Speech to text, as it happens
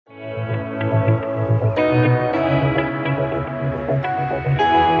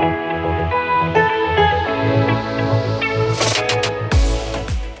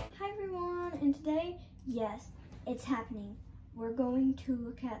to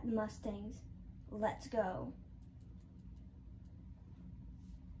look at the Mustangs. Let's go.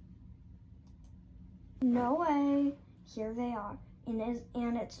 No way. Here they are.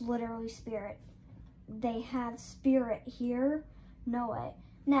 And it's literally Spirit. They have Spirit here. No way.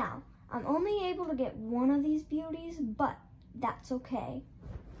 Now, I'm only able to get one of these beauties, but that's okay.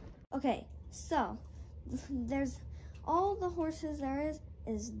 Okay, so there's all the horses there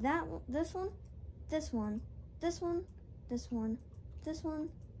is that one, this one, this one, this one, this one, this one,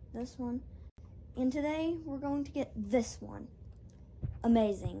 this one. And today we're going to get this one.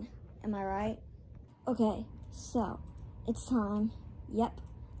 Amazing. Am I right? Okay, so it's time. Yep,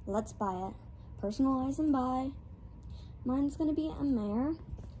 let's buy it. Personalize and buy. Mine's gonna be a mare.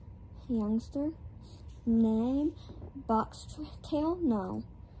 Youngster. Name. Box tail? No.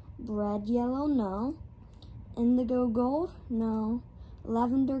 Red yellow? No. Indigo gold? No.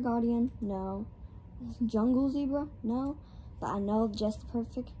 Lavender guardian? No. Jungle zebra? No. But I know just the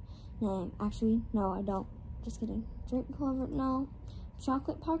perfect name. Actually, no, I don't. Just kidding. Drake clover? No.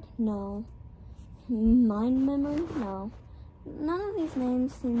 Chocolate park? No. Mind memory? No. None of these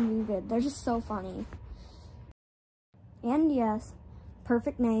names seem to be good. They're just so funny. And yes,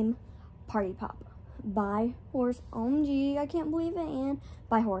 perfect name, Party Pop. Buy horse. OMG, I can't believe it. And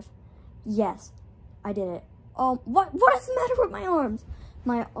buy horse. Yes, I did it. Oh, what is the matter with my arms?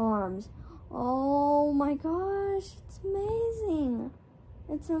 My arms. Oh my gosh, it's amazing.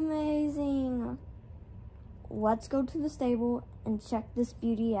 It's amazing. Let's go to the stable and check this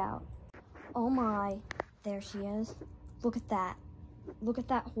beauty out. Oh my, there she is. Look at that. Look at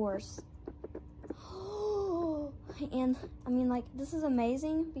that horse. And, I mean, like, this is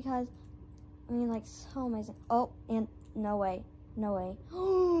amazing because, I mean, like, so amazing. Oh, and no way. No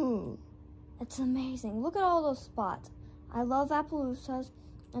way. It's amazing. Look at all those spots. I love Appaloosas.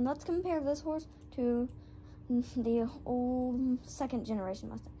 And let's compare this horse to the old second generation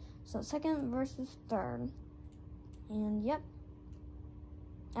Mustang. So, second versus third. And, yep.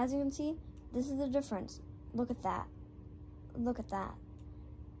 As you can see, this is the difference. Look at that. Look at that.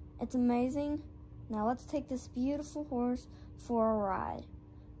 It's amazing. Now let's take this beautiful horse for a ride.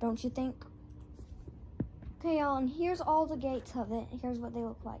 Don't you think? Okay, y'all, and here's all the gates of it. Here's what they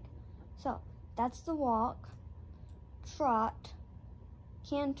look like. So, that's the walk, trot,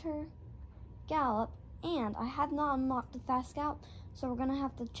 canter, gallop, and I have not unlocked the fast gallop, so we're gonna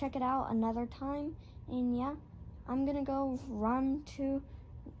have to check it out another time. And yeah, I'm gonna go run to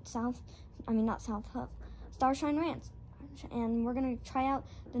Starshine Ranch. And we're gonna try out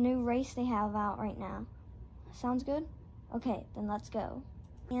the new race they have out right now. Sounds good? Okay, then let's go.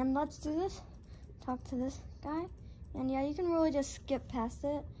 And let's do this. Talk to this guy. And yeah, you can really just skip past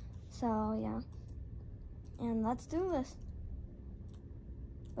it. So yeah. And let's do this.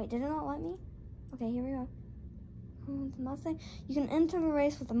 Wait, did it not let me? Okay, here we go. The Mustang. You can enter the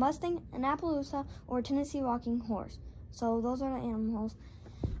race with a Mustang, an Appaloosa, or a Tennessee walking horse. So those are the animals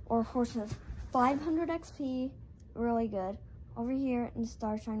or horses. 500 XP. Really good. Over here in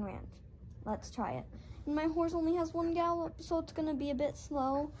Starshine Ranch. Let's try it. And my horse only has one gallop, so it's gonna be a bit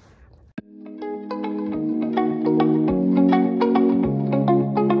slow.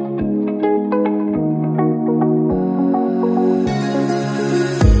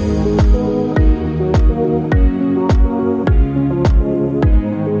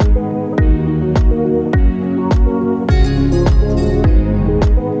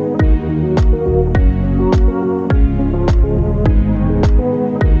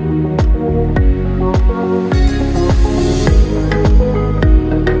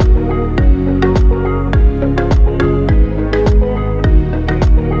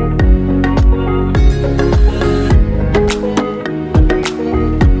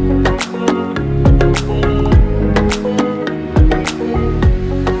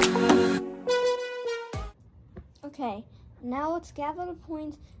 Okay, now let's gather the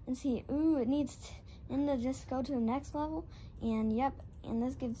points and see. Ooh, it needs to just go to the next level. And yep, and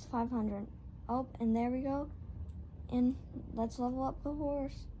this gives 500. Oh, and there we go. And let's level up the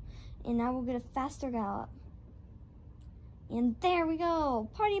horse. And now we'll get a faster gallop. And there we go,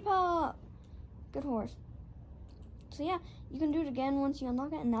 Party Pop. Good horse. So yeah, you can do it again once you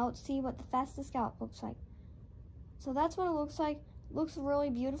unlock it. And now let's see what the fastest gallop looks like. So that's what it looks like. Looks really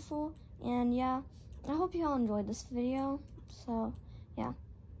beautiful. And yeah, I hope you all enjoyed this video. So, yeah.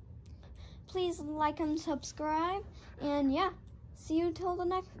 Please like and subscribe. And, yeah, see you till the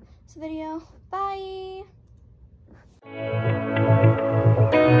next video. Bye!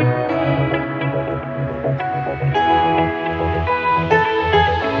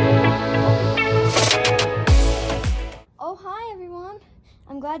 Oh, hi, everyone.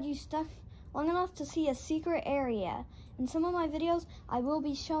 I'm glad you stuck long enough to see a secret area In some of my videos, I will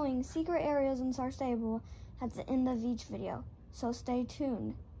be showing secret areas in Star Stable at the end of each video, so stay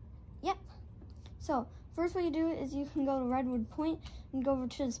tuned. Yep. So, first what you do is you can go to Redwood Point and go over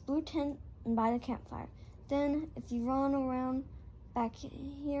to this blue tent and buy the campfire. Then, if you run around back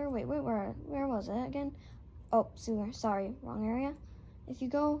here, wait, where was it again? Oh, sewer, sorry, wrong area. If you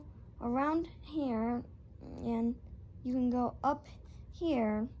go around here, and you can go up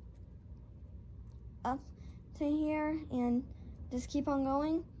here, up to here, and just keep on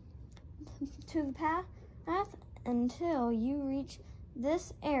going to the path until you reach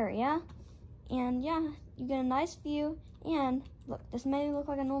this area, and yeah, you get a nice view. And look, this may look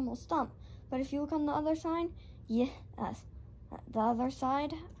like a normal stump, but if you look on the other side, yes, the other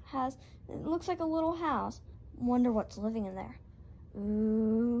side it looks like a little house. Wonder what's living in there.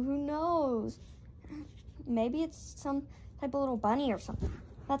 Ooh, who knows? Maybe it's some type of little bunny or something.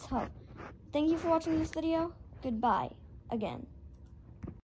 Let's hope. Thank you for watching this video. Goodbye again.